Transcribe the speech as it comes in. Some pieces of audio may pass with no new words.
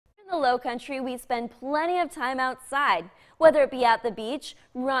In the low country, we spend plenty of time outside, whether it be at the beach,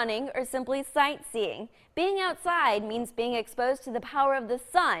 running, or simply sightseeing. Being outside means being exposed to the power of the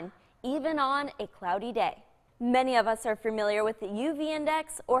sun, even on a cloudy day. Many of us are familiar with the UV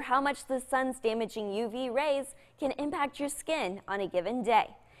index, or how much the sun's damaging UV rays can impact your skin on a given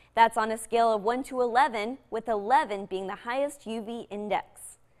day. That's on a scale of 1 to 11, with 11 being the highest UV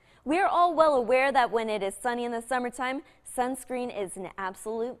index. We're all well aware that when it is sunny in the summertime, sunscreen is an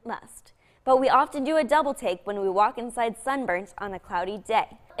absolute must. But we often do a double take when we walk inside sunburnt on a cloudy day.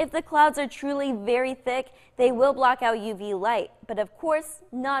 If the clouds are truly very thick, they will block out UV light, but of course,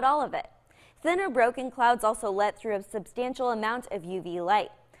 not all of it. Thin or broken clouds also let through a substantial amount of UV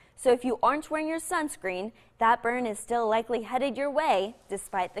light. So if you aren't wearing your sunscreen, that burn is still likely headed your way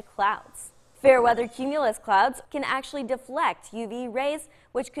despite the clouds. Fair weather cumulus clouds can actually deflect UV rays,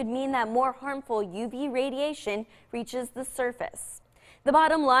 which could mean that more harmful UV radiation reaches the surface. The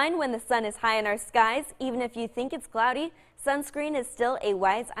bottom line, when the sun is high in our skies, even if you think it's cloudy, sunscreen is still a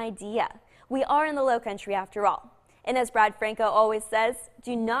wise idea. We are in the low country after all. And as Brad Franco always says,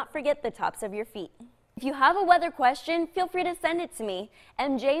 do not forget the tops of your feet. If you have a weather question, feel free to send it to me,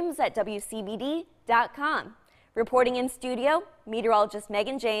 mjames@wcbd.com. Reporting in studio, meteorologist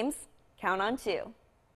Megan James. Count on 2.